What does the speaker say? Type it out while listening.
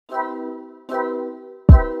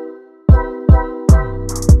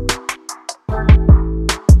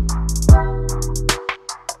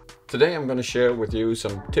Today I'm going to share with you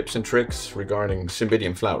some tips and tricks regarding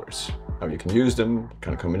Cymbidium flowers, how you can use them, what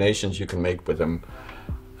kind of combinations you can make with them.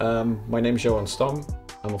 My name is Joan Stam,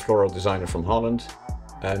 I'm a floral designer from Holland,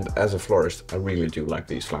 and as a florist I really do like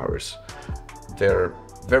these flowers. They're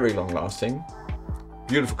very long lasting,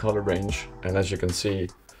 beautiful color range, and as you can see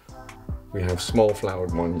we have small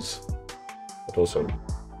flowered ones but also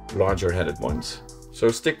larger headed ones. So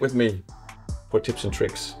stick with me for tips and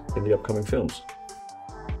tricks in the upcoming films.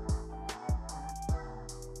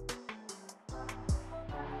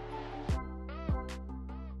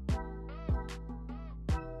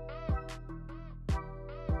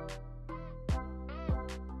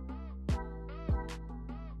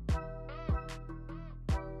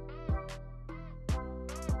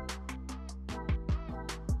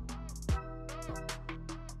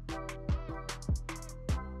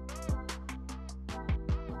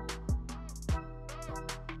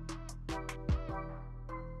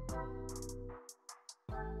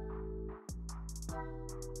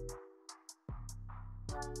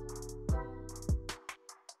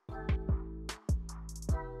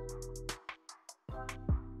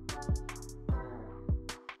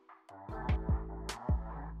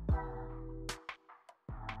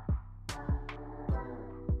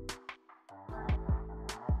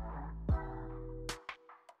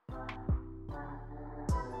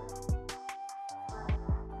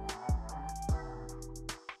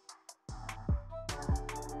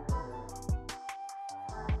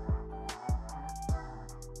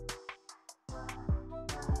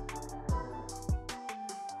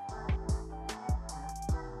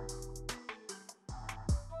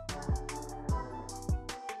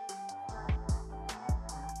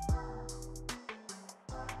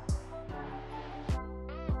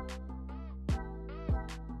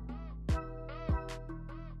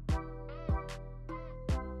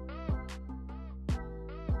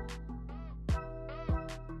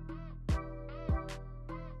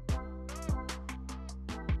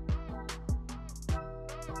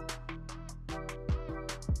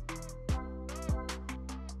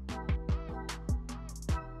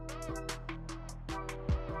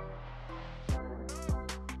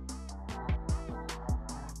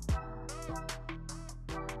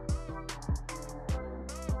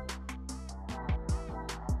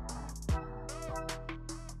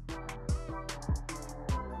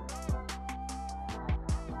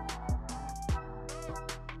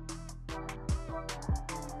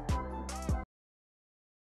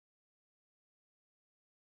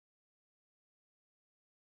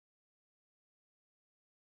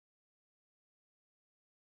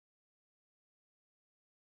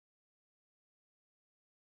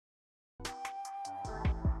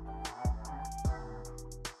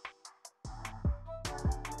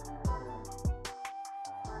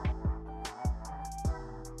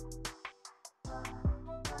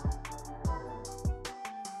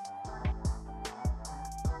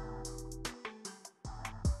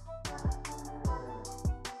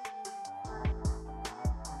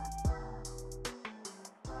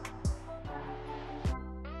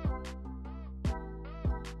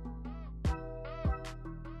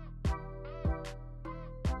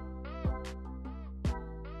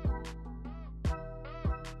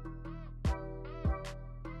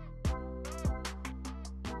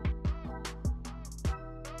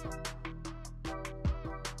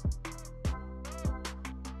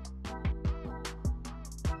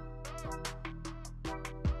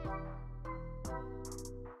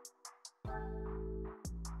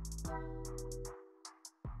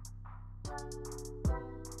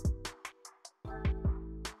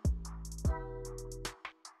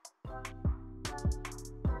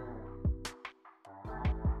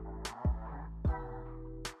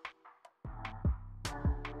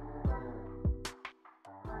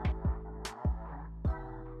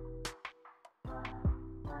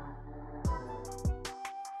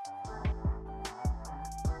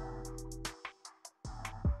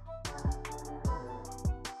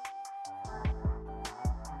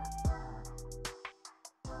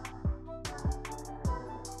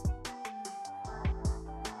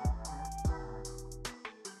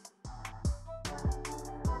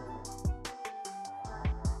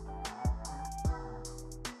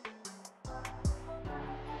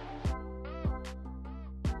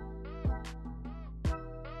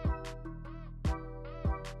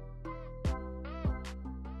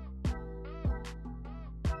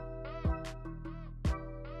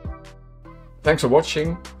 Thanks for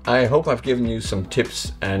watching. I hope I've given you some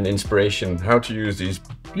tips and inspiration how to use these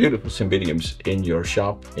beautiful Cymbidiums in your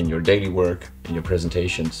shop, in your daily work, in your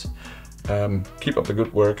presentations. Keep up the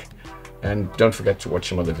good work and don't forget to watch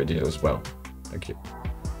some other videos as well. Thank you.